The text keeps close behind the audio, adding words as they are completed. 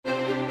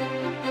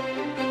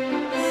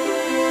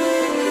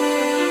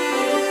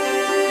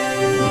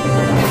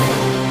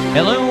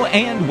Hello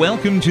and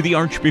welcome to the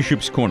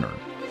Archbishop's Corner.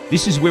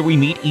 This is where we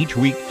meet each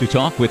week to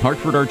talk with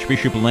Hartford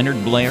Archbishop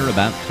Leonard Blair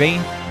about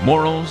faith,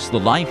 morals, the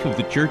life of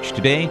the church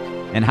today,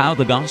 and how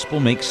the gospel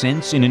makes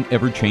sense in an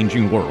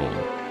ever-changing world.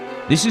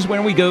 This is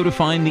where we go to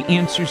find the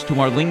answers to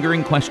our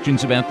lingering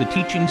questions about the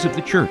teachings of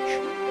the church,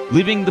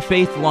 living the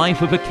faith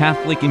life of a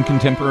Catholic in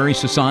contemporary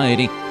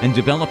society, and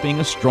developing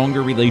a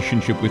stronger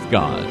relationship with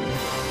God.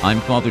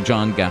 I'm Father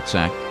John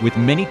Gatzak, with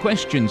many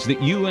questions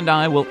that you and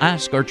I will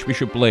ask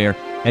Archbishop Blair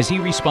as he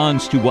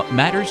responds to what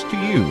matters to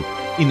you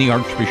in the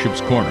Archbishop's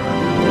Corner.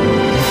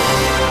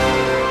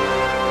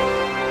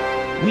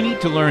 We need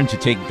to learn to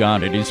take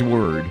God at His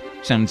word.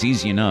 Sounds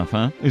easy enough,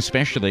 huh?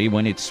 Especially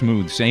when it's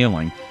smooth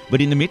sailing.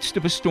 But in the midst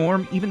of a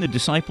storm, even the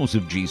disciples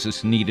of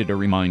Jesus needed a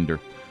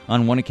reminder.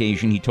 On one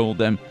occasion, He told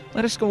them,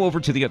 "Let us go over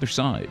to the other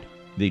side."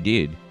 They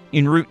did.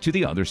 En route to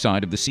the other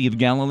side of the Sea of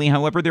Galilee,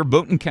 however, their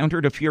boat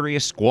encountered a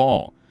furious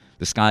squall.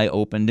 The sky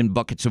opened and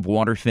buckets of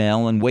water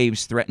fell, and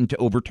waves threatened to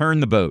overturn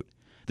the boat.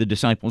 The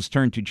disciples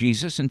turned to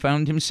Jesus and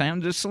found Him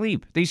sound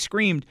asleep. They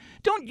screamed,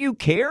 "Don't you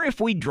care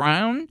if we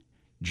drown?"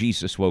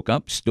 Jesus woke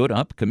up, stood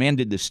up,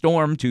 commanded the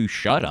storm to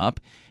shut up,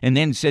 and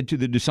then said to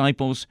the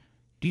disciples,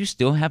 "Do you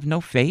still have no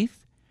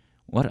faith?"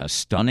 What a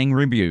stunning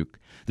rebuke.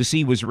 The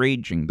sea was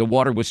raging, the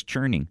water was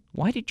churning.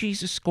 Why did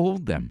Jesus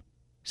scold them?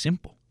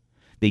 Simple.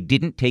 They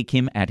didn't take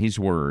Him at His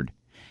word.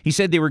 He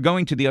said they were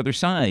going to the other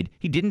side.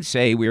 He didn't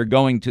say we are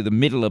going to the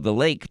middle of the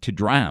lake to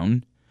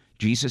drown.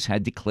 Jesus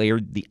had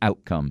declared the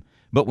outcome.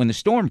 But when the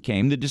storm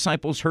came, the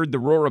disciples heard the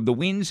roar of the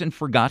winds and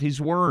forgot His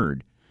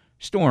word.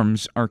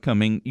 Storms are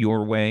coming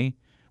your way.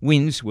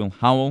 Winds will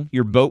howl,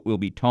 your boat will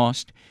be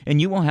tossed, and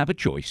you will have a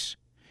choice.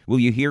 Will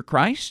you hear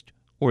Christ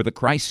or the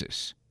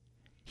crisis?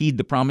 Heed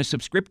the promise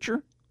of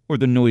Scripture or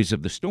the noise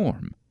of the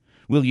storm?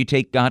 Will you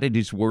take God at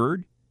His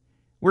word?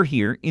 We're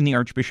here in the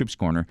Archbishop's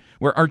Corner,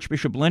 where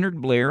Archbishop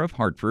Leonard Blair of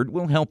Hartford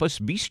will help us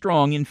be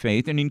strong in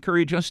faith and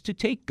encourage us to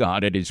take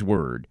God at His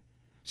word.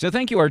 So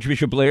thank you,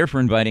 Archbishop Blair, for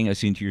inviting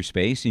us into your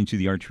space, into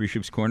the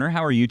Archbishop's Corner.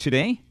 How are you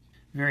today?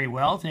 Very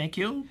well, thank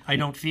you. I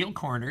don't feel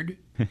cornered.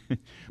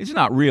 It's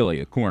not really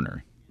a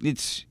corner.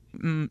 It's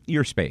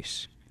your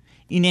space.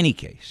 In any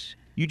case,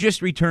 you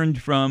just returned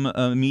from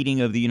a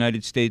meeting of the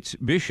United States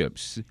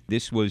bishops.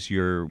 This was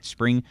your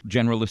spring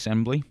General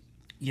Assembly?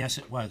 Yes,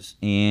 it was.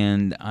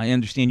 And I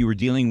understand you were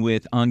dealing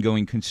with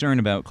ongoing concern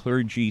about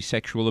clergy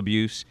sexual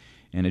abuse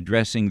and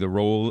addressing the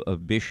role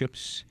of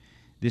bishops.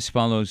 This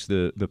follows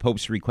the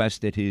Pope's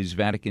request at his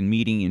Vatican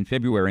meeting in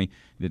February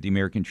that the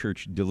American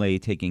Church delay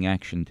taking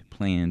action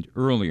planned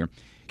earlier.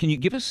 Can you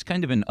give us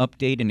kind of an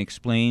update and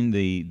explain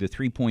the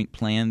three-point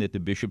plan that the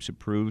bishops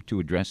approved to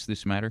address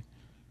this matter?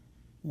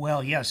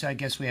 Well, yes, I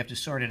guess we have to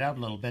sort it out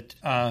a little bit.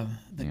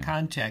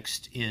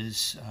 Context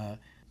is,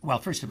 well,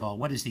 first of all,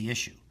 what is the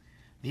issue?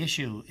 The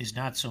issue is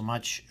not so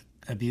much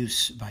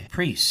abuse by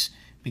priests,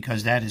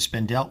 because that has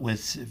been dealt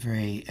with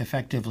very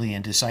effectively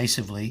and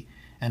decisively.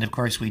 And of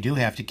course, we do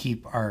have to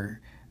keep our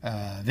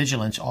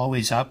vigilance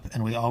always up,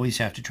 and we always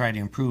have to try to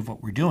improve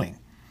what we're doing.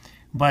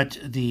 But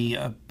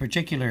the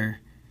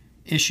particular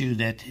issue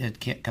that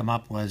had come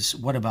up was,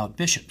 what about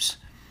bishops?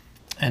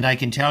 And I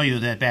can tell you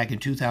that back in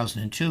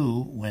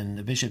 2002, when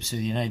the bishops of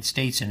the United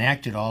States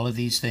enacted all of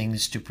these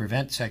things to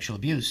prevent sexual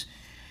abuse,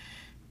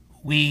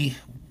 we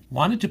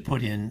wanted to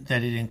put in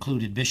that it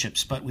included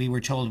bishops, but we were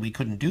told we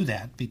couldn't do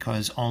that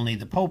because only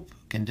the Pope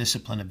can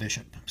discipline a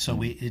bishop. So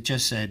it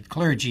just said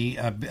clergy,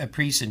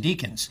 priests and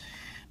deacons,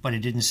 but it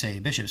didn't say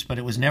bishops. But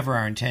it was never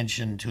our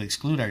intention to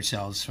exclude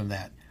ourselves from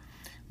that.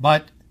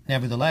 But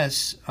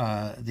nevertheless,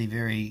 the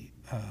very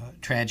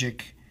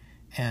tragic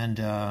and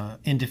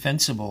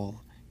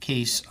indefensible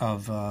case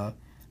of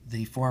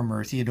the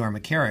former Theodore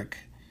McCarrick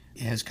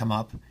has come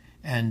up,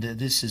 and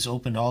this has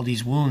opened all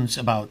these wounds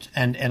about,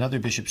 and other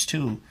bishops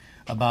too,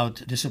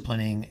 about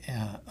disciplining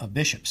of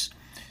bishops.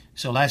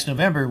 So last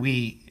November,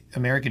 we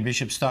American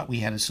bishops thought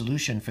we had a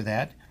solution for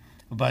that,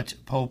 but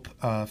Pope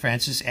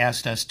Francis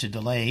asked us to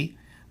delay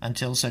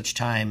until such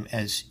time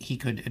as he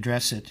could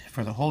address it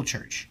for the whole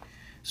church.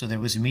 So there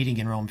was a meeting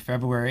in Rome in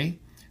February.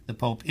 The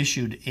Pope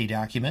issued a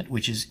document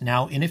which is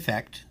now in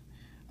effect.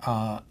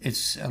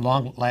 It's a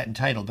long Latin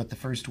title, but the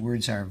first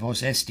words are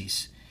Vos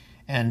Estis.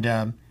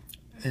 And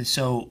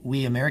so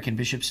we American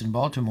bishops in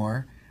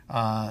Baltimore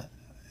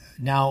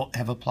now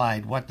have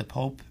applied what the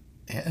Pope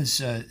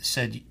has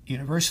said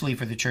universally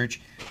for the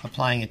Church,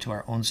 applying it to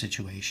our own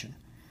situation.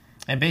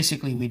 And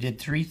basically we did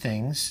three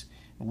things.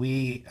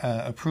 We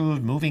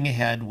approved moving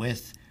ahead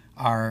with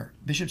our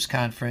bishops'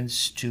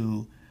 conference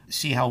to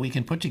see how we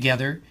can put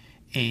together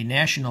a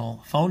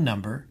national phone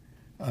number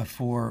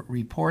for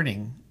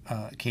reporting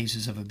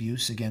cases of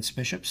abuse against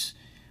bishops.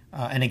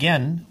 And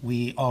again,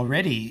 we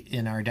already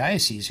in our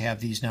diocese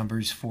have these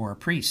numbers for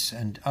priests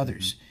and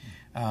others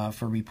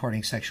for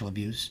reporting sexual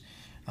abuse.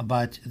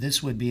 But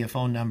this would be a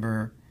phone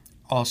number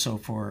also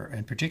for,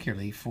 and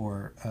particularly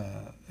for,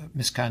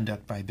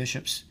 misconduct by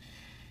bishops.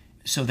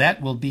 So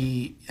that will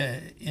be,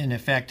 in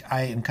effect,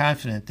 I am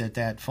confident that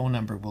that phone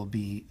number will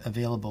be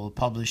available,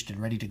 published,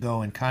 and ready to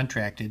go and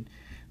contracted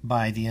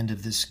by the end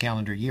of this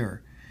calendar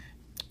year.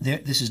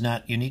 this is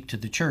not unique to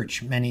the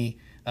church. Many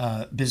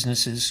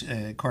businesses,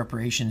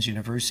 corporations,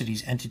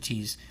 universities,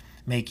 entities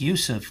make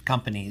use of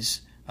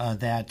companies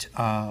that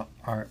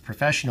are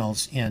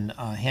professionals in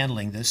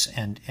handling this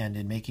and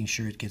in making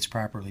sure it gets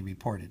properly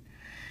reported.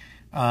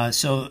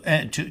 To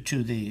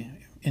the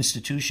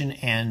institution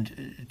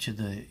and to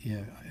the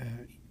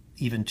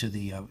even to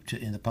the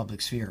in the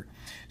public sphere.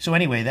 So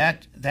anyway,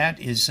 that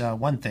is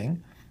one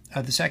thing.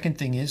 The second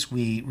thing is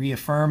we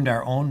reaffirmed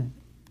our own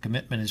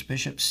commitment as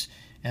bishops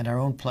and our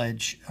own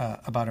pledge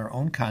about our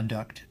own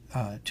conduct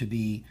to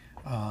be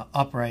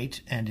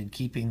upright and in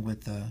keeping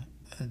with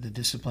the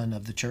discipline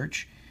of the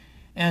church.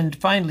 And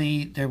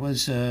finally, there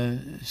was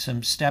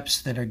some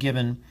steps that are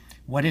given.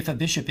 What if a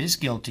bishop is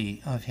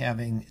guilty of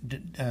having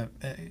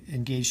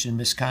engaged in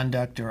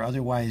misconduct or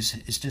otherwise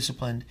is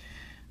disciplined,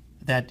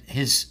 that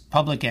his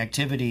public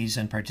activities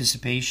and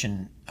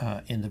participation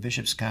in the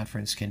bishops'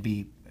 conference can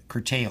be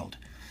curtailed.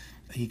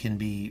 He can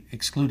be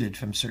excluded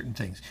from certain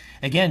things.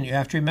 Again, you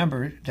have to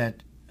remember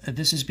that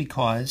this is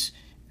because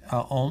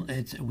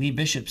we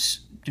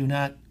bishops do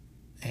not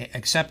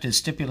accept as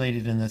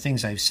stipulated in the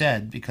things I've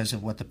said because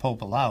of what the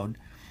Pope allowed.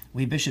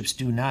 We bishops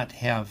do not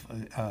have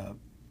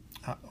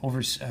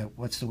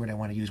what's the word I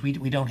want to use?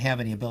 We don't have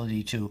any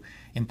ability to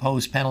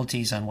impose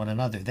penalties on one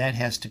another. That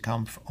has to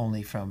come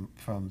only from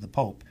the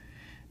Pope.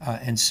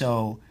 And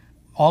so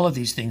all of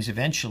these things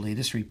eventually,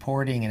 this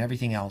reporting and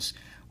everything else,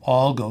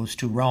 all goes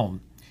to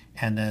Rome.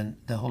 And then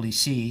the Holy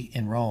See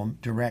in Rome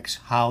directs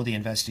how the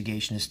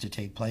investigation is to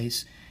take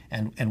place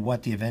and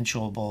what the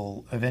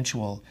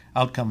eventual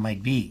outcome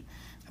might be.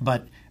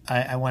 But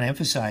I want to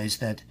emphasize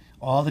that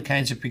all the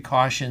kinds of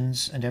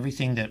precautions and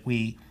everything that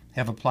we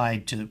have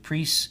applied to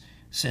priests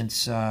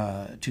since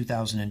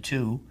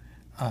 2002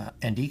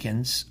 and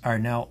deacons are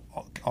now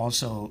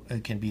also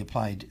can be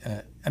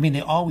applied.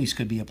 They always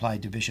could be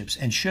applied to bishops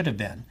and should have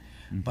been.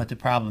 Mm-hmm. But the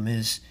problem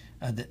is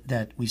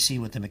that we see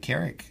with the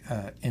McCarrick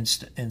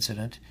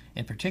incident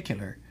in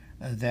particular,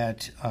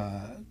 that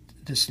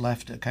this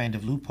left a kind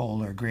of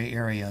loophole or gray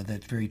area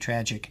that's very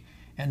tragic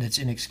and it's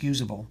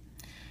inexcusable.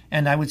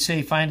 And I would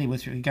say finally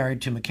with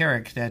regard to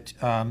McCarrick that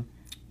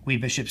we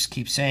bishops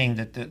keep saying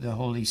that the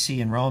Holy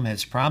See in Rome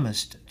has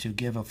promised to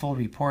give a full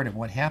report of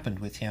what happened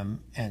with him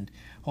and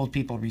hold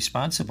people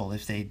responsible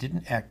if they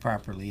didn't act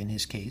properly in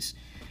his case.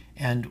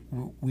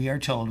 And we are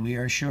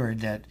assured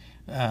that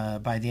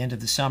by the end of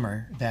the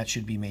summer, that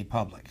should be made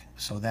public.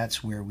 So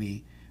that's where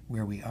we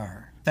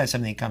are. That's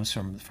something that comes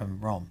from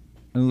Rome.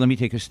 Let me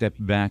take a step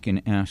back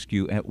and ask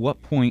you, at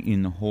what point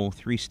in the whole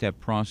three-step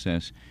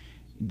process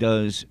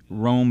does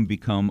Rome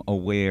become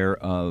aware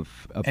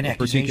of a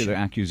particular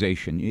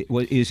accusation?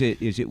 Is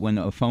it when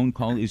a phone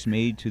call is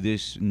made to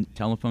this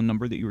telephone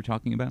number that you were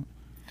talking about?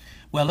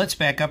 Well, let's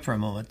back up for a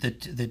moment.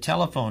 The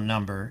telephone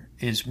number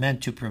is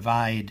meant to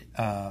provide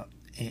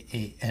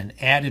an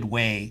added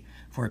way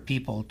for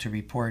people to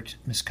report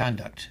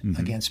misconduct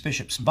against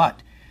bishops.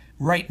 But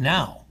right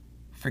now,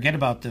 forget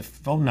about the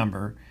phone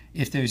number.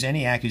 If there's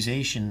any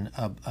accusation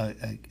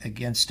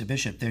against a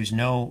bishop, there's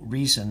no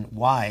reason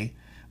why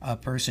a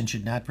person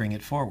should not bring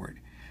it forward.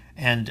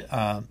 And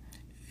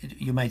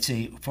you might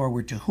say,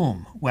 forward to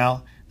whom?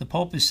 Well, the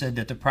Pope has said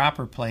that the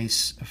proper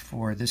place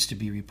for this to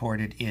be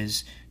reported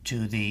is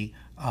to the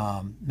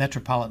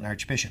Metropolitan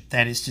Archbishop.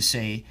 That is to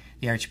say,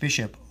 the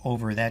Archbishop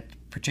over that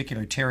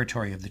particular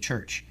territory of the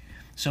Church.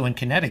 So in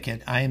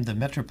Connecticut, I am the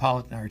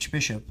Metropolitan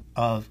Archbishop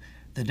of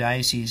the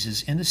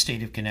dioceses in the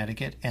state of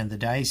Connecticut and the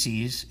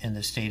diocese in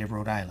the state of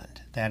Rhode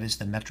Island. That is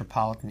the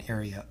metropolitan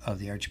area of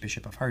the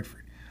Archbishop of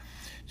Hartford.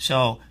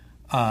 So,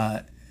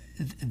 but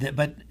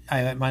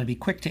I want to be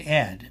quick to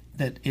add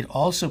that it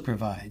also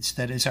provides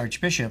that as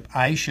Archbishop,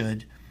 I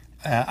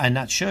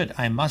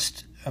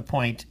must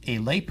appoint a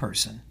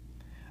layperson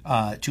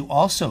to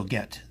also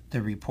get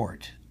the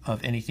report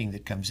of anything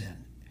that comes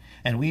in.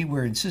 And we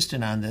were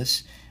insistent on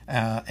this,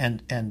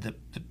 and the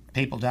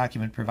papal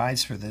document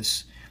provides for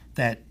this,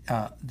 that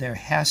there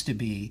has to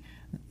be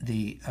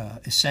the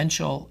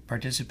essential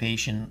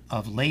participation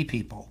of lay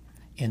people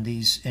in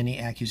any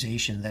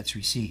accusation that's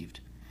received.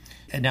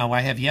 And now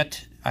I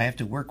have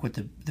to work with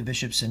the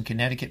bishops in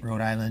Connecticut,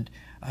 Rhode Island,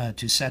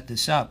 to set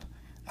this up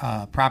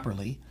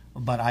properly,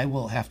 but I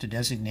will have to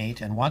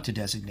designate and want to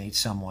designate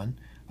someone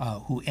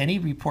who any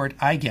report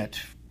I get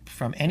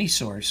from any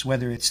source,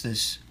 whether it's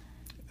this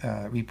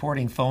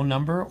reporting phone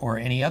number or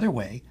any other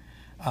way,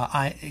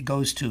 it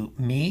goes to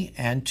me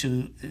and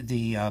to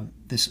the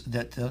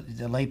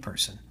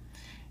layperson,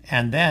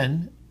 and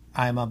then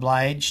I'm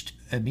obliged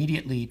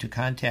immediately to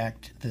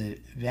contact the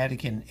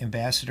Vatican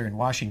ambassador in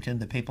Washington,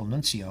 the papal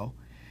nuncio.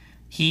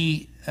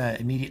 He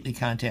immediately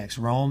contacts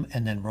Rome,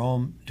 and then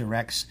Rome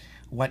directs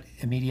what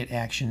immediate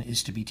action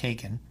is to be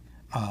taken.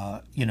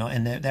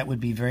 And that would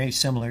be very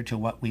similar to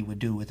what we would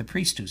do with a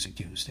priest who's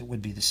accused. It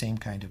would be the same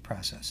kind of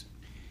process.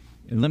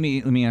 Let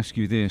me ask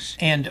you this.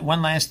 And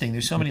one last thing.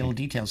 There's so many little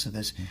details to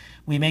this.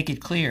 We make it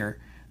clear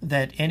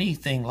that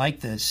anything like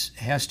this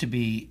has to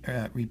be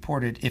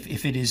reported.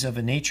 If it is of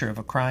a nature of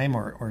a crime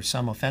or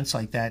some offense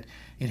like that,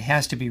 it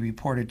has to be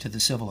reported to the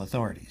civil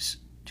authorities.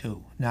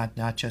 too,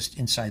 not just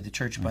inside the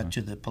church, but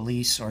to the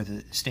police or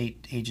the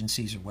state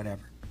agencies or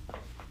whatever.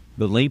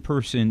 The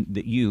layperson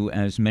that you,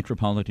 as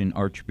Metropolitan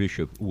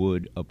Archbishop,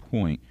 would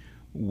appoint,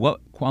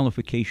 what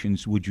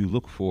qualifications would you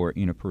look for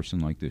in a person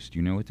like this? Do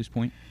you know at this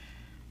point?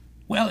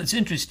 Well, it's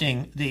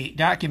interesting. The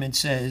document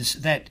says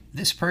that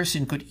this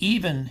person could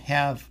even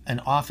have an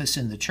office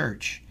in the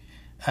church.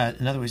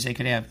 In other words, they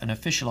could have an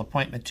official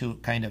appointment to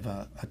kind of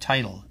a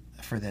title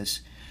for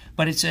this.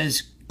 But it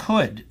says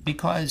could,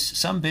 because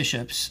some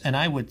bishops, and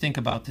I would think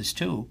about this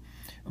too,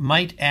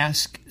 might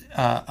ask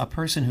a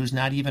person who's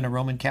not even a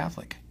Roman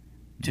Catholic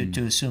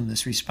to assume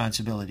this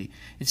responsibility.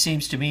 It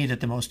seems to me that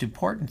the most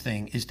important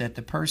thing is that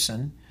the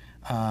person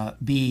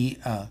be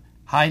a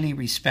highly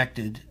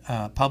respected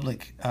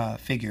public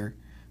figure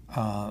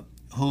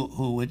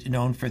who would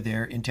known for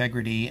their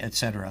integrity,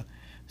 etc.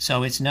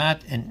 So it's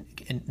not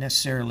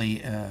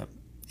necessarily an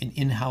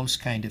in-house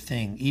kind of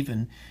thing.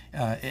 Even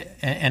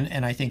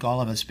and I think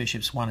all of us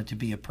bishops want it to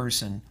be a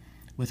person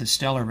with a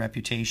stellar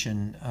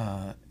reputation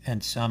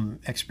and some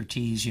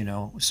expertise.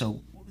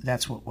 So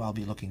that's what I'll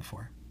be looking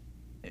for.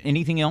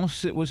 Anything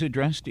else that was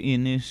addressed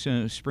in this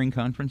spring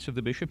conference of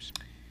the bishops?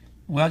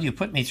 Well, you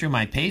put me through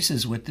my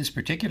paces with this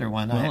particular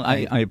one. Well,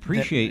 I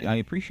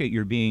appreciate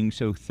your being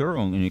so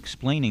thorough in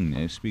explaining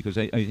this, because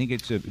I think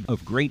it's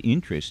of great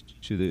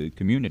interest to the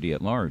community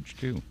at large,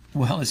 too.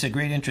 Well, it's a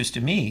great interest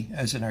to me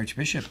as an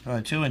archbishop,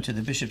 too, and to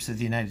the bishops of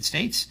the United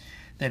States,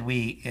 that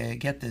we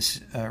get this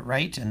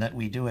right and that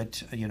we do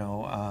it,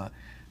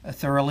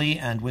 thoroughly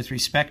and with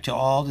respect to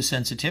all the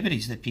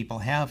sensitivities that people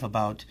have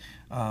about,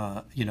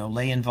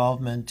 lay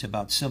involvement,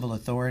 about civil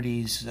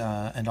authorities,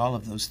 and all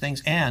of those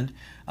things, and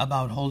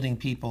about holding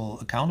people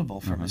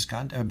accountable for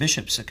misconduct,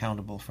 bishops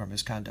accountable for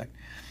misconduct.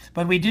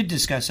 But we did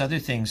discuss other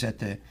things at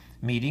the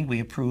meeting.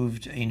 We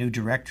approved a new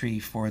directory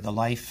for the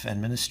life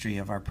and ministry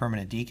of our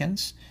permanent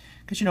deacons,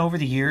 because, over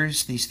the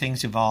years, these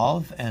things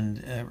evolve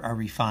and are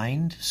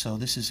refined. So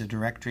this is a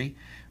directory.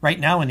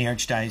 Right now in the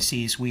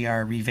Archdiocese, we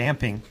are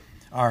revamping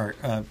our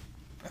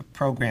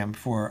program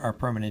for our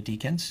permanent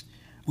deacons.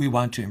 We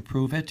want to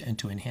improve it and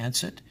to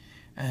enhance it.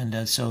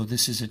 And so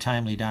this is a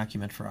timely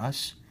document for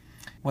us.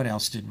 What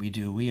else did we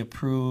do? We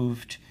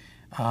approved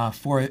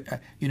there's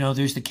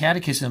the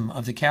Catechism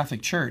of the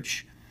Catholic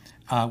Church,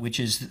 which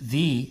is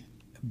the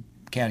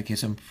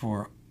catechism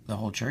for the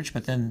whole church.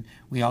 But then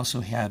we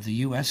also have the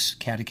U.S.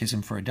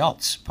 Catechism for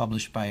Adults,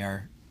 published by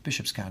our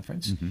Bishops'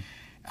 Conference.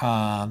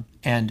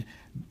 And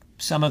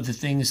some of the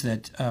things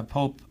that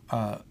Pope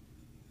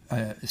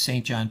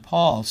St. John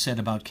Paul said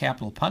about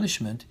capital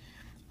punishment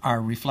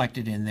are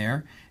reflected in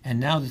there, and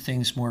now the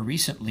things more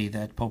recently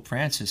that Pope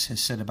Francis has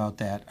said about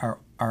that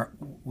are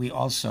we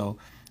also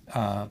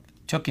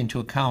took into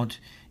account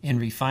in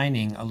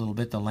refining a little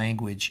bit the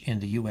language in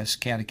the U.S.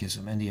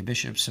 Catechism, and the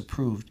bishops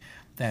approved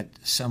that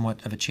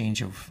somewhat of a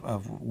change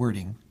of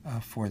wording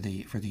for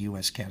the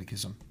U.S.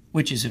 Catechism,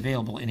 which is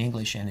available in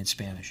English and in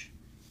Spanish.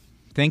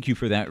 Thank you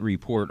for that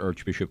report,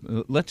 Archbishop.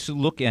 Let's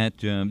look at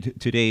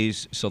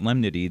today's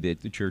solemnity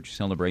that the Church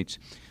celebrates,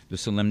 the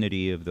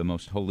solemnity of the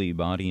Most Holy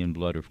Body and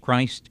Blood of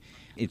Christ.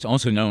 It's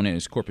also known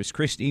as Corpus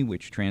Christi,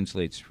 which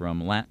translates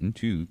from Latin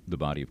to the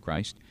body of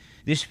Christ.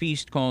 This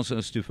feast calls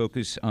us to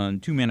focus on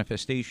two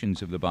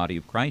manifestations of the body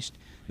of Christ,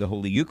 the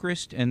Holy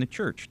Eucharist and the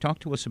Church. Talk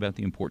to us about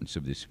the importance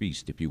of this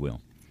feast, if you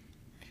will.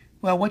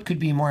 Well, what could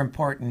be more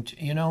important?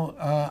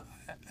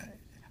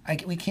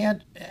 We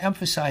can't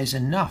emphasize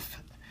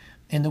enough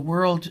in the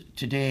world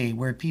today,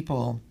 where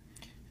people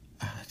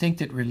think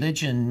that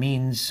religion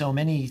means so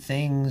many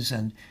things,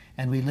 and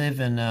we live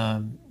in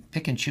a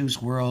pick and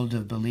choose world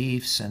of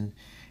beliefs, and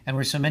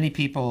where so many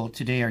people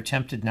today are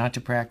tempted not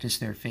to practice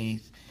their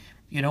faith.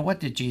 What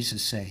did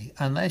Jesus say?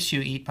 Unless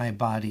you eat my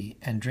body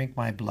and drink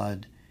my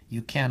blood,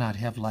 you cannot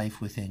have life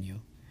within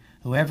you.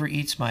 Whoever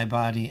eats my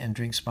body and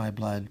drinks my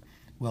blood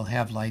will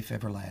have life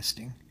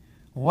everlasting.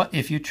 What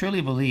if you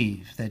truly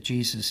believe that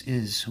Jesus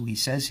is who he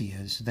says he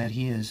is, that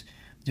he is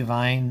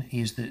divine, he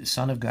is the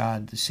Son of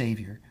God, the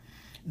Savior,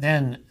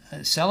 then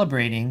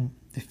celebrating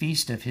the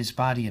feast of his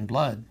body and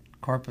blood,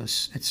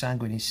 Corpus et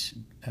Sanguinis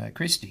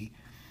Christi,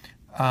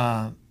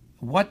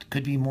 what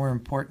could be more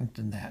important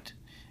than that?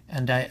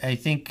 And I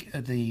think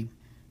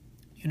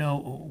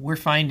we're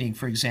finding,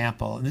 for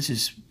example, and this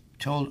is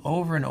told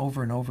over and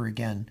over and over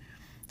again,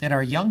 that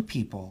our young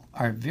people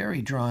are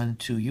very drawn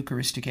to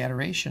Eucharistic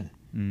adoration.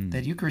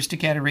 That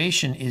Eucharistic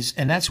adoration is,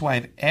 and that's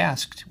why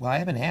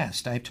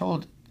I've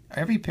told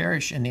every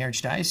parish in the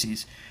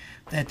Archdiocese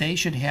that they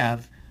should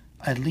have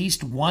at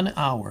least 1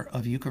 hour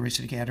of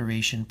Eucharistic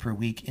adoration per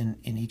week in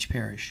each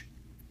parish.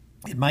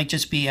 It might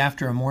just be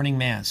after a morning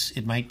Mass.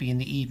 It might be in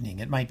the evening.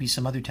 It might be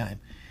some other time.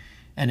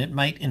 And it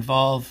might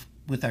involve,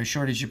 with our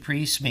shortage of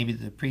priests, maybe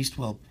the priest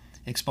will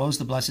expose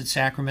the Blessed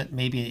Sacrament.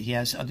 Maybe he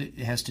has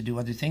to do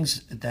other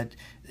things that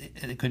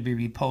it could be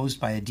reposed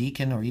by a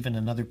deacon or even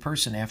another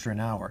person after an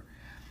hour.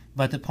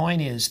 But the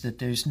point is that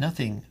there's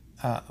nothing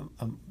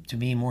to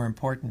me more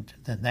important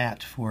than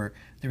that for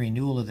the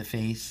renewal of the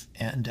faith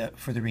and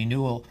for the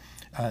renewal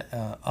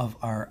of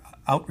our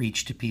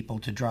outreach to people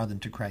to draw them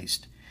to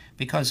Christ.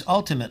 because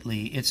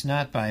ultimately it's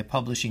not by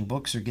publishing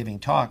books or giving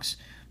talks,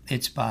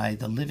 it's by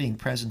the living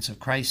presence of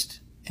Christ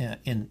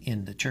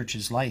in the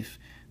church's life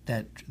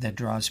that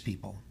draws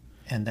people.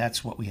 And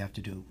that's what we have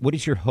to do. What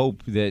is your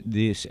hope that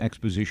this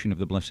exposition of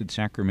the Blessed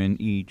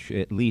Sacrament,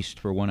 at least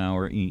for 1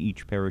 hour in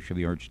each parish of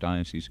the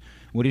Archdiocese,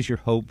 what is your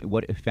hope?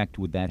 What effect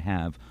would that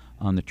have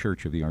on the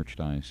Church of the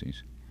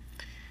Archdiocese?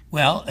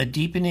 Well, a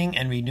deepening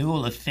and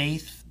renewal of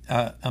faith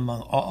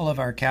among all of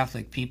our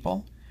Catholic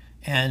people,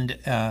 and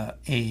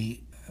a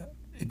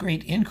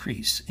great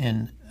increase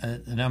in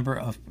the number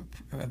of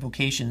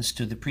vocations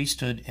to the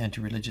priesthood and to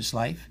religious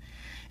life.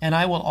 And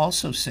I will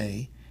also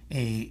say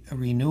a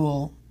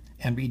renewal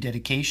and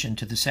rededication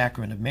to the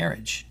sacrament of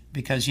marriage,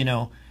 because,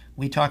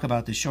 we talk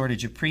about the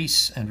shortage of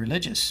priests and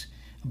religious,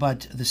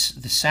 but the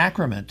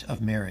sacrament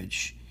of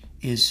marriage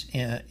is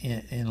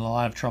in a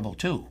lot of trouble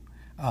too,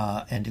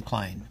 and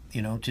decline.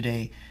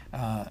 Today,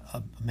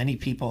 many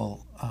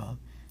people,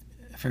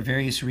 for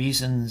various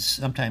reasons,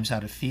 sometimes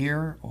out of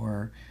fear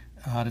or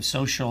out of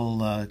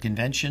social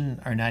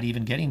convention, are not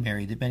even getting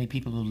married. There are many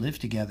people who live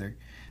together,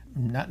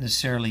 not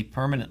necessarily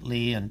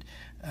permanently, and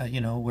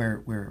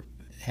we're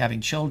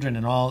having children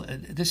and all.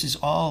 This is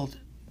all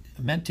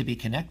meant to be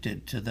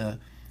connected to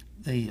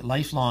the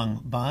lifelong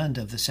bond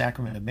of the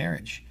sacrament of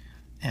marriage.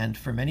 And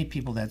for many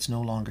people, that's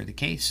no longer the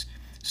case.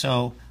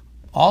 So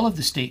all of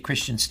the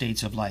Christian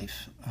states of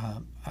life,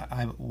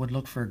 I would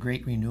look for a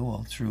great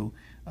renewal through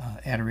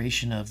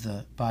adoration of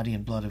the body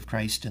and blood of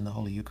Christ in the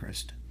Holy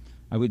Eucharist.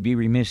 I would be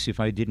remiss if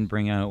I didn't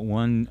bring out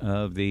one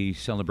of the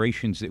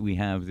celebrations that we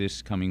have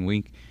this coming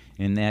week,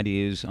 and that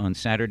is on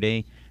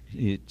Saturday.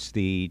 It's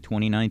the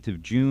 29th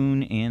of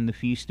June and the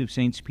Feast of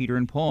Saints Peter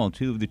and Paul,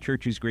 two of the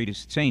Church's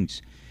greatest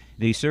saints.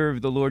 They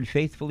served the Lord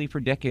faithfully for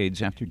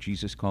decades after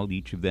Jesus called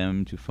each of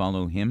them to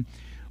follow him.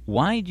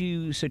 Why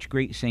do such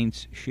great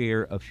saints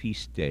share a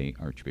feast day,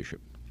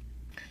 Archbishop?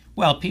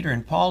 Well, Peter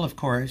and Paul, of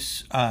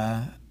course,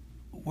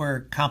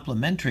 were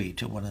complementary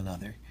to one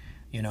another.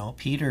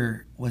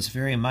 Peter was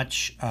very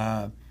much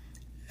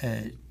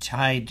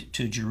tied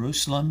to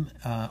Jerusalem,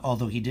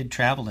 although he did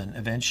travel, and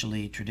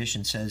eventually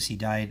tradition says he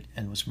died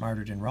and was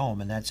martyred in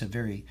Rome, and that's a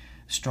very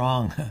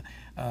strongly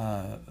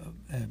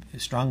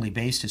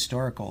based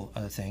historical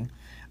thing.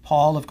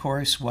 Paul, of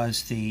course,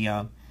 was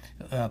the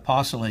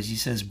apostle, as he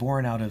says,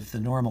 born out of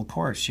the normal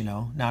course,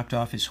 knocked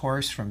off his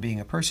horse from being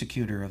a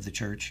persecutor of the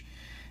church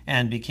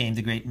and became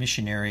the great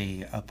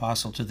missionary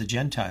apostle to the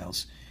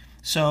Gentiles.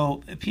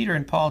 So Peter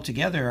and Paul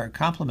together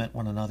complement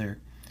one another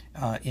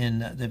in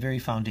the very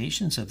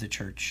foundations of the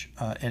church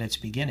at its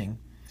beginning.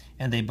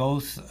 And they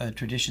both,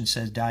 tradition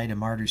says, died a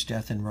martyr's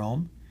death in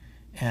Rome.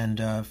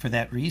 And for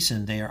that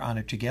reason, they are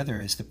honored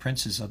together as the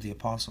princes of the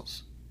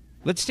apostles.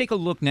 Let's take a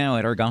look now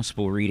at our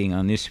gospel reading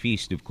on this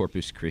feast of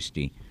Corpus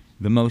Christi,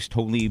 the most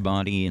holy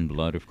body and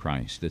blood of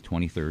Christ, the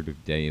 23rd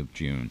day of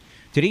June.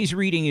 Today's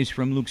reading is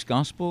from Luke's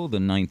Gospel, the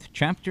 9th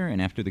chapter, and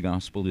after the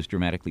Gospel is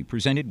dramatically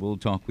presented, we'll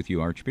talk with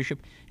you, Archbishop,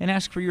 and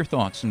ask for your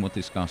thoughts on what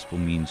this Gospel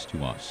means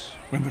to us.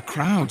 When the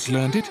crowds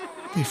learned it,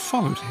 they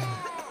followed him,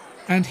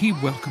 and he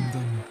welcomed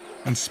them,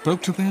 and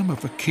spoke to them of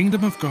the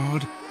kingdom of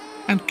God,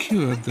 and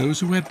cured those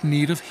who had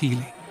need of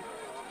healing.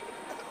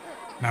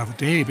 Now the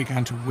day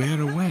began to wear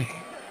away,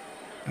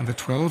 and the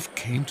 12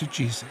 came to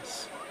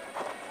Jesus.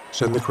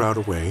 Send the crowd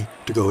away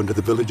to go into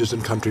the villages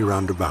and country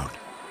round about,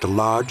 to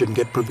lodge and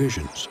get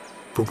provisions,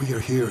 for we are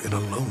here in a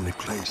lonely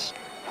place.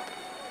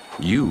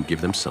 You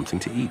give them something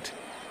to eat.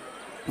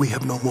 We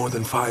have no more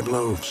than 5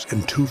 loaves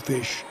and 2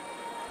 fish,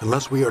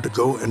 unless we are to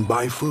go and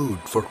buy food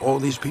for all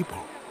these people.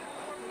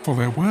 For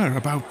there were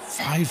about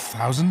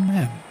 5,000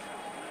 men.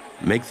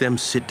 Make them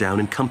sit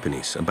down in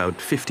companies, about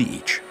 50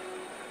 each.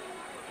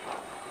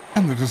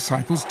 And the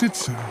disciples did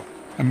so,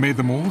 and made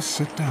them all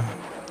sit down.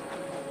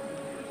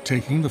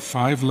 Taking the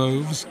 5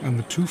 loaves and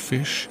the 2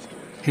 fish,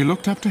 he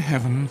looked up to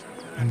heaven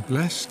and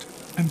blessed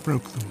and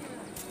broke them,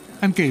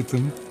 and gave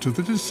them to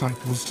the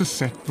disciples to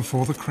set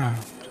before the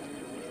crowd.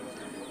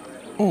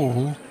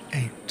 All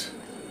ate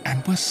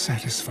and were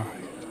satisfied.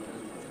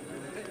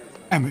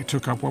 And they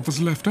took up what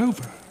was left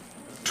over,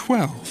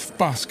 12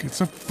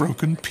 baskets of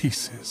broken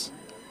pieces.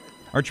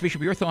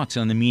 Archbishop, your thoughts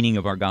on the meaning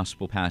of our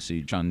gospel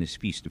passage on this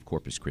feast of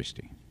Corpus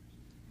Christi?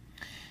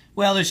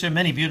 Well, there's so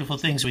many beautiful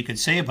things we could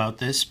say about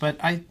this, but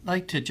I'd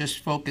like to just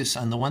focus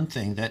on the one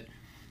thing that,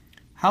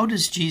 how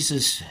does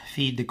Jesus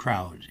feed the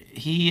crowd?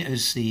 He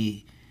is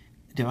the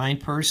divine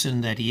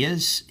person that he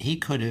is. He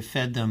could have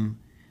fed them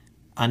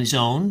on his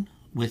own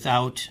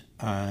without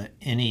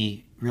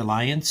any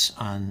reliance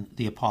on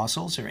the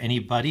apostles or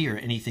anybody or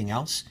anything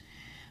else.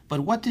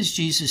 But what does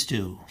Jesus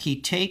do? He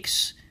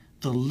takes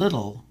the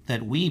little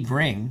that we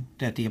bring,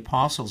 that the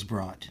apostles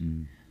brought,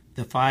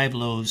 the 5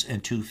 loaves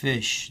and 2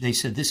 fish. They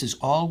said, this is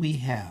all we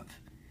have.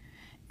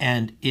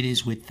 And it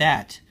is with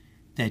that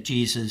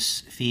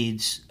Jesus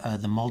feeds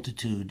the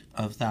multitude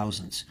of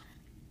thousands.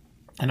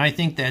 And I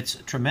think that's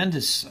a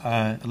tremendous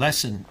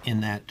lesson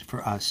in that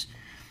for us.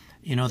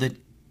 That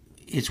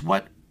it's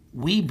what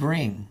we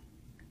bring,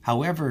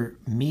 however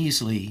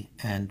measly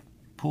and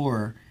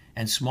poor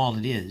and small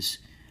it is,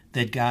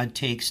 that God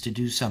takes to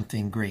do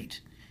something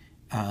great,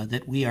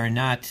 that we are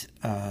not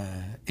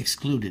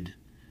excluded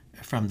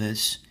from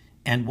this,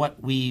 and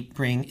what we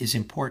bring is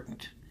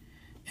important.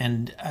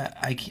 And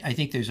I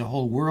think there's a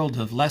whole world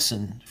of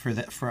lesson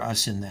for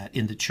us in that,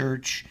 in the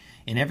church,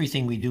 in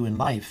everything we do in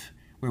life,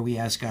 where we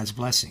ask God's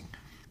blessing.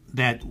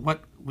 That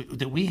what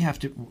we have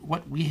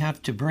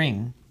to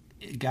bring,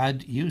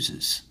 God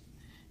uses,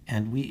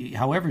 and we,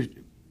 however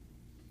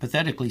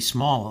pathetically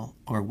small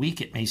or weak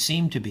it may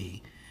seem to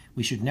be,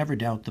 we should never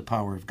doubt the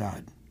power of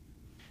God.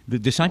 The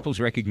disciples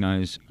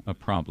recognize a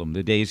problem.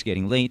 The day is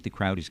getting late, the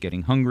crowd is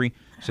getting hungry,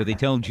 so they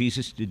tell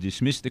Jesus to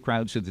dismiss the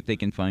crowd so that they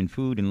can find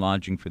food and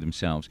lodging for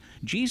themselves.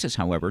 Jesus,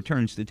 however,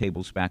 turns the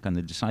tables back on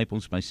the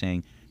disciples by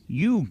saying,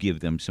 "You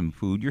give them some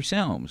food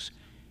yourselves."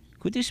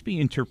 Could this be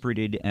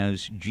interpreted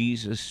as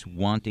Jesus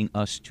wanting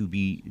us to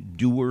be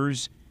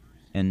doers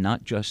and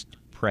not just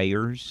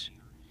prayers?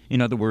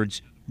 In other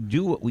words,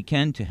 do what we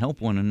can to help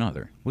one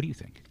another. What do you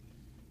think?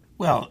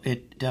 Well,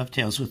 it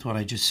dovetails with what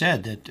I just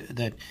said,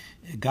 that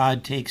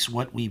God takes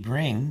what we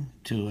bring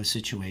to a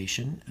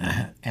situation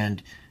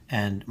and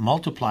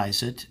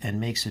multiplies it and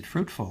makes it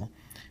fruitful.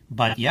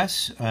 But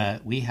yes,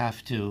 we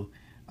have to,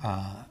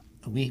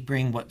 we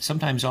bring what,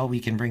 sometimes all we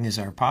can bring is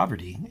our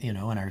poverty, and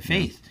our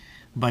faith.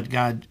 But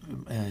God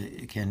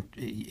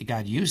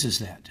uses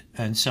that.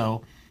 And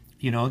so,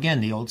 again,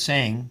 the old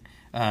saying,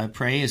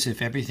 pray as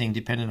if everything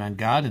depended on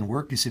God and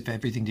work as if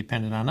everything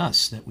depended on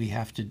us, that we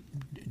have to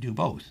do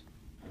both.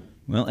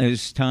 Well,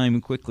 as time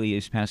quickly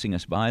is passing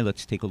us by,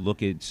 let's take a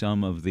look at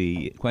some of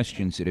the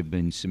questions that have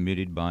been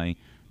submitted by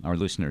our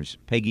listeners.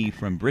 Peggy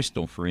from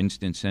Bristol, for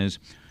instance, says,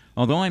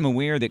 "Although I'm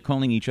aware that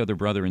calling each other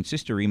brother and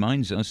sister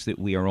reminds us that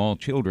we are all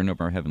children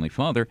of our Heavenly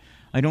Father,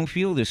 I don't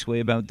feel this way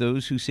about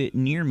those who sit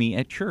near me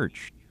at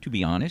church. To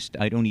be honest,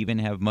 I don't even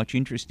have much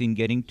interest in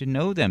getting to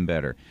know them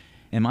better.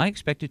 Am I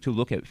expected to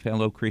look at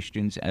fellow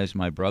Christians as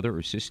my brother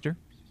or sister?"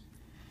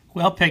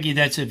 Well, Peggy,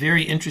 that's a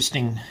very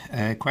interesting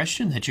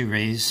question that you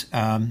raise.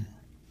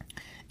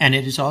 And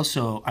it is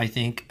also, I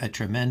think, a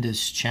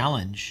tremendous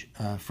challenge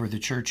for the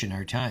church in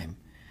our time.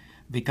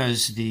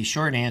 Because the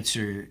short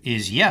answer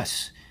is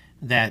yes,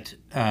 that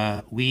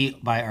we,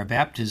 by our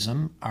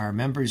baptism, are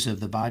members of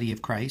the body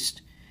of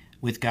Christ,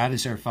 with God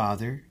as our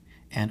Father,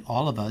 and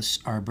all of us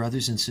are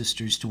brothers and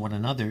sisters to one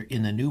another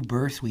in the new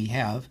birth we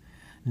have,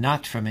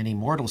 not from any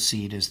mortal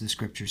seed, as the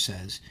Scripture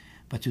says,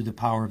 but through the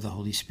power of the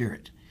Holy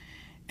Spirit.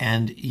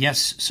 And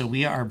yes, so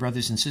we are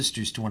brothers and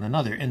sisters to one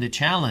another. And the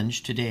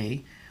challenge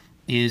today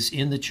is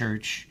in the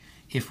church,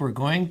 if we're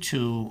going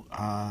to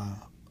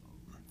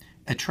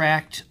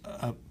attract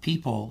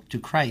people to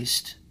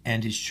Christ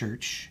and His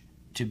church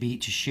to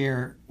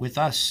share with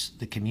us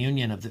the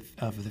communion of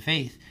the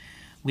faith,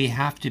 we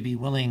have to be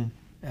willing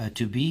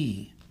to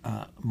be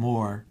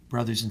more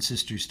brothers and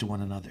sisters to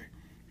one another.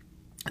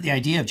 The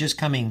idea of just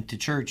coming to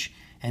church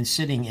and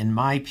sitting in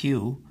my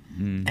pew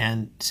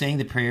and saying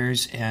the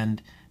prayers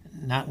and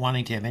not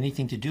wanting to have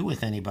anything to do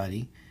with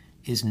anybody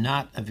is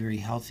not a very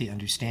healthy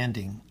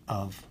understanding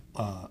of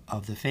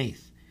the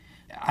faith.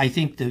 I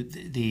think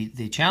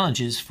the challenge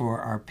is for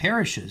our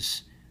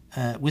parishes,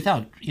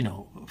 without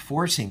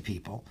forcing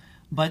people,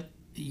 but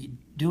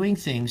doing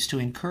things to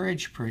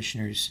encourage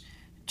parishioners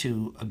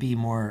to be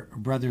more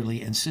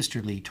brotherly and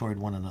sisterly toward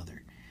one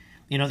another.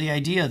 The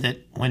idea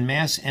that when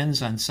Mass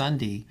ends on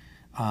Sunday,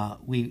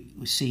 we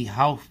see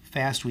how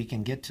fast we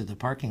can get to the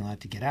parking lot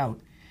to get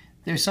out.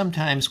 There's some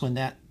times when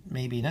that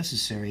may be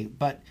necessary,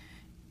 but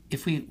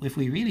if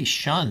we really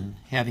shun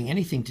having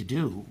anything to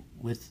do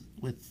with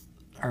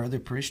our other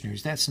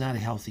parishioners, that's not a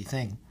healthy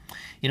thing.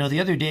 The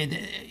other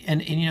day,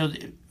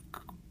 and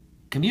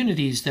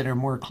communities that are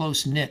more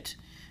close-knit,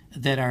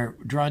 that are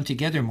drawn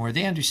together more,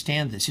 they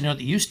understand this. It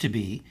used to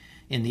be,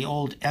 in the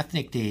old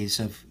ethnic days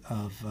of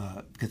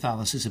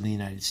Catholicism in the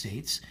United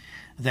States,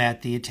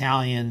 that the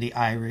Italian, the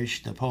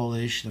Irish, the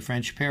Polish, the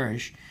French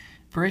parish,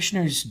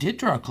 parishioners did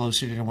draw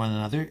closer to one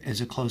another as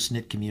a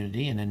close-knit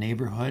community in a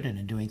neighborhood and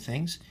in doing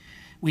things.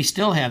 We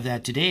still have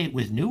that today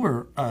with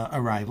newer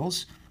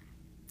arrivals.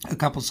 A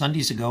couple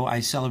Sundays ago, I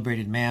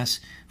celebrated Mass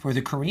for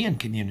the Korean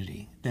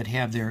community that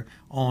have their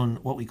own,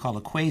 what we call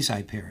a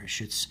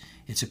quasi-parish.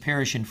 It's a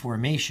parish in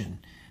formation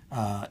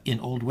in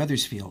Old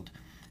Wethersfield.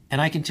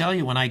 And I can tell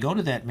you, when I go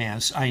to that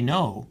Mass, I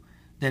know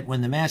that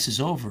when the Mass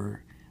is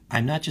over,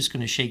 I'm not just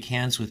going to shake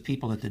hands with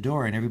people at the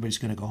door and everybody's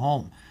going to go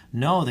home.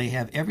 No, they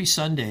have every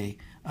Sunday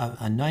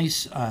a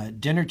nice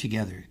dinner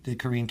together, the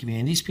Korean community.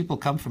 And these people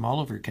come from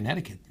all over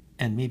Connecticut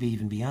and maybe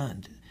even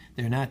beyond.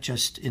 They're not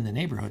just in the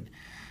neighborhood.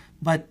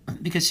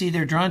 But because, see,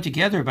 they're drawn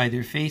together by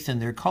their faith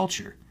and their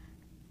culture.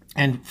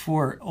 And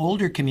for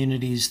older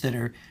communities that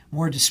are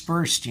more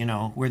dispersed,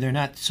 where they're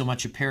not so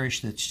much a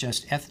parish that's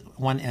just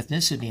one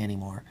ethnicity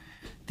anymore,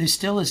 there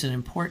still is an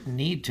important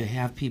need to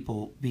have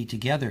people be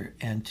together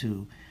and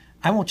to,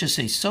 I won't just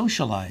say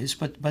socialize,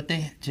 but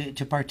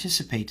to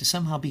participate, to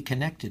somehow be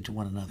connected to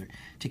one another,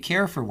 to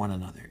care for one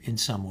another in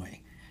some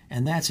way.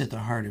 And that's at the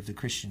heart of the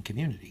Christian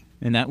community.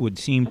 And that would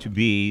seem to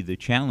be the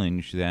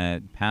challenge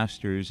that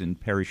pastors and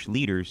parish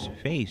leaders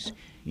face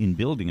in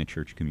building a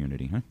church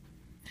community, huh?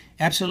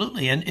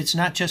 Absolutely. And it's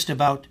not just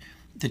about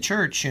the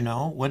church,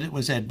 What it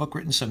was that book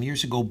written some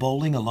years ago,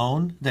 Bowling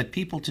Alone, that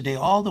people today,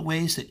 all the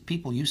ways that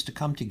people used to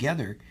come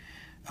together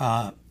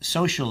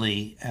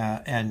socially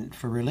and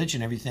for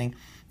religion, everything,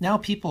 now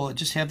people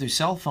just have their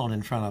cell phone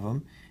in front of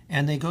them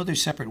and they go their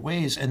separate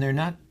ways, and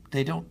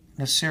they don't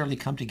necessarily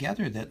come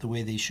together the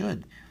way they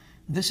should.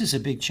 This is a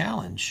big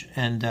challenge,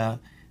 and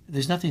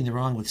there's nothing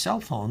wrong with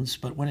cell phones,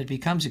 but when it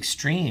becomes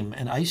extreme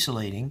and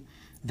isolating,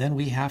 then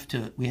we have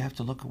to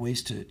look at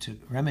ways to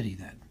remedy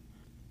that.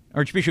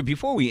 Archbishop,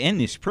 before we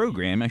end this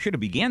program, I should have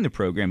began the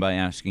program by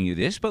asking you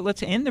this, but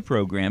let's end the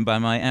program by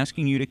my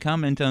asking you to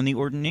comment on the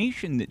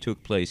ordination that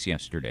took place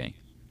yesterday.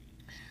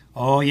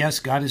 Oh, yes,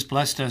 God has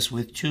blessed us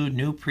with 2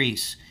 new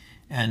priests,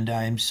 and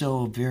I'm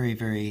so very,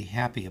 very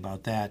happy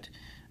about that.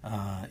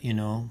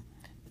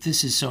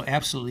 This is so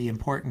absolutely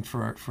important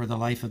for the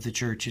life of the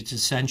church. It's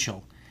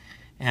essential.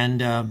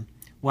 And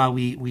while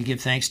we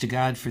give thanks to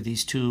God for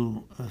these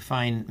 2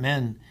 fine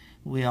men,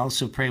 we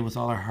also pray with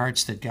all our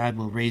hearts that God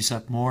will raise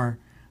up more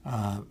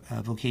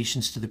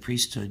vocations to the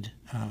priesthood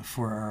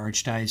for our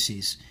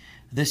archdiocese.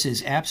 This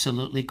is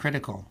absolutely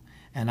critical.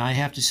 And I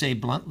have to say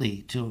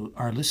bluntly to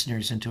our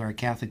listeners and to our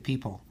Catholic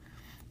people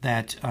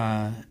that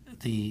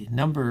the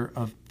number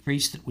of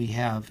priests that we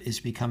have is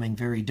becoming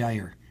very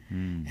dire.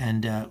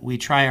 And we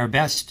try our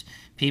best.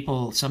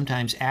 People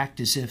sometimes act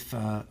as if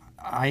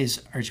I,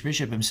 as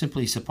Archbishop, am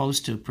simply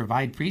supposed to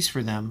provide priests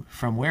for them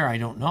from where I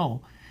don't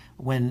know,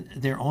 when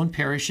their own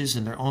parishes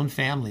and their own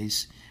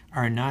families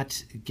are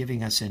not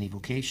giving us any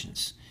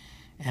vocations.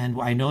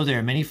 And I know there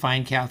are many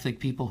fine Catholic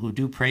people who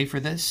do pray for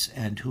this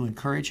and who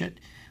encourage it,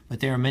 but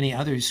there are many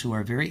others who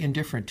are very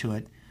indifferent to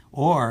it,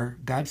 or,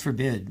 God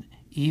forbid,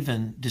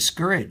 even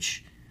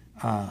discourage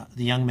the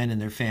young men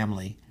and their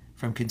family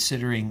from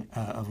considering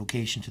a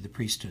vocation to the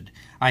priesthood.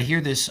 I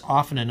hear this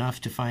often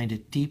enough to find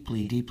it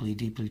deeply, deeply,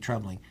 deeply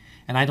troubling.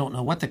 And I don't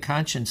know what the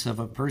conscience of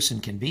a person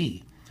can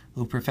be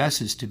who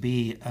professes to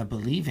be a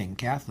believing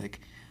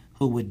Catholic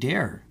who would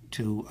dare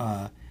to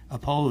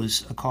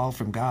oppose a call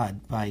from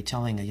God by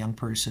telling a young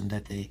person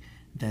that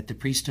the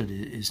priesthood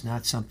is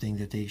not something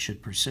that they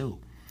should pursue.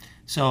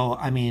 So,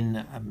 I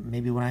mean,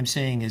 maybe what I'm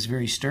saying is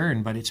very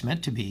stern, but it's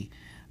meant to be.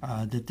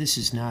 That this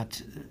is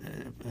not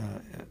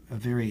a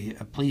very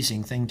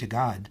pleasing thing to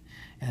God.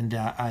 And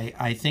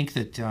I think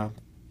that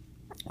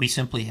we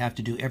simply have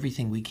to do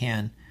everything we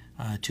can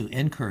to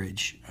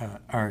encourage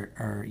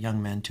our young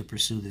men to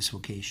pursue this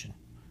vocation.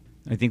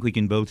 I think we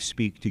can both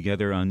speak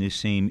together on this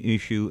same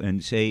issue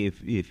and say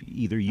if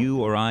either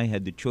you or I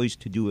had the choice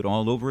to do it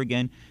all over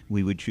again,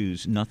 we would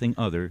choose nothing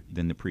other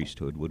than the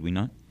priesthood, would we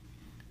not?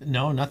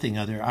 No, nothing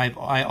other.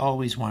 I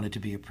always wanted to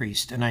be a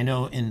priest. And I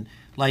know in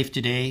life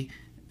today,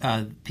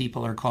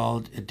 people are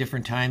called at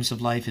different times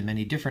of life in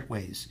many different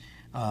ways.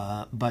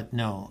 But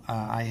no,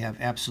 I have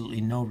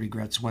absolutely no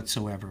regrets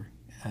whatsoever.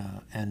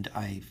 And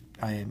I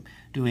am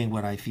doing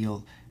what I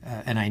feel,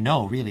 and I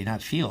know, really,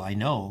 not feel, I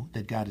know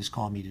that God has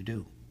called me to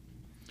do.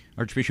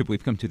 Archbishop,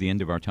 we've come to the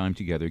end of our time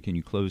together. Can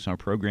you close our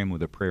program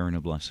with a prayer and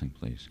a blessing,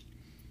 please?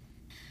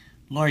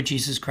 Lord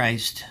Jesus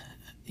Christ,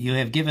 you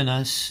have given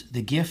us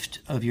the gift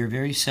of your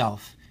very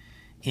self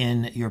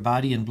in your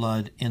body and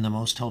blood in the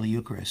Most Holy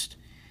Eucharist.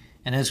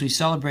 And as we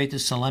celebrate the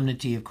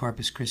solemnity of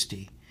Corpus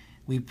Christi,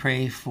 we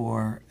pray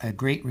for a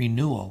great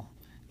renewal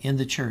in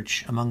the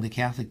Church among the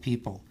Catholic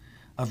people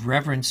of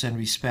reverence and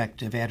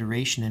respect, of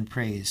adoration and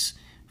praise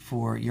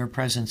for your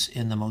presence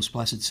in the Most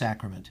Blessed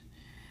Sacrament.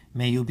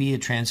 May you be a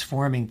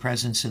transforming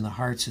presence in the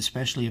hearts,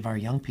 especially of our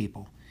young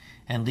people,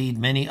 and lead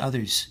many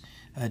others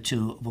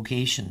to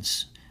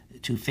vocations,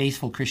 to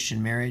faithful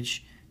Christian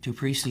marriage, to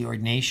priestly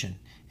ordination,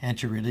 and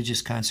to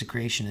religious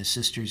consecration as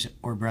sisters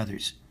or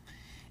brothers.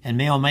 And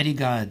may Almighty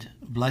God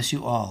bless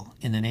you all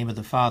in the name of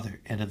the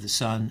Father, and of the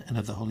Son, and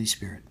of the Holy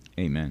Spirit.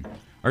 Amen.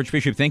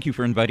 Archbishop, thank you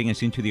for inviting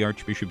us into the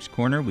Archbishop's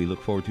Corner. We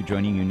look forward to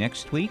joining you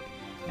next week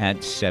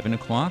at 7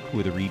 o'clock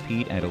with a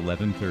repeat at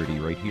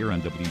 11:30 right here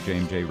on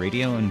WJMJ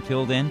Radio.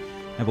 Until then,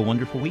 have a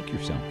wonderful week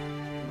yourself.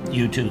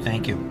 You too.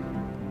 Thank you.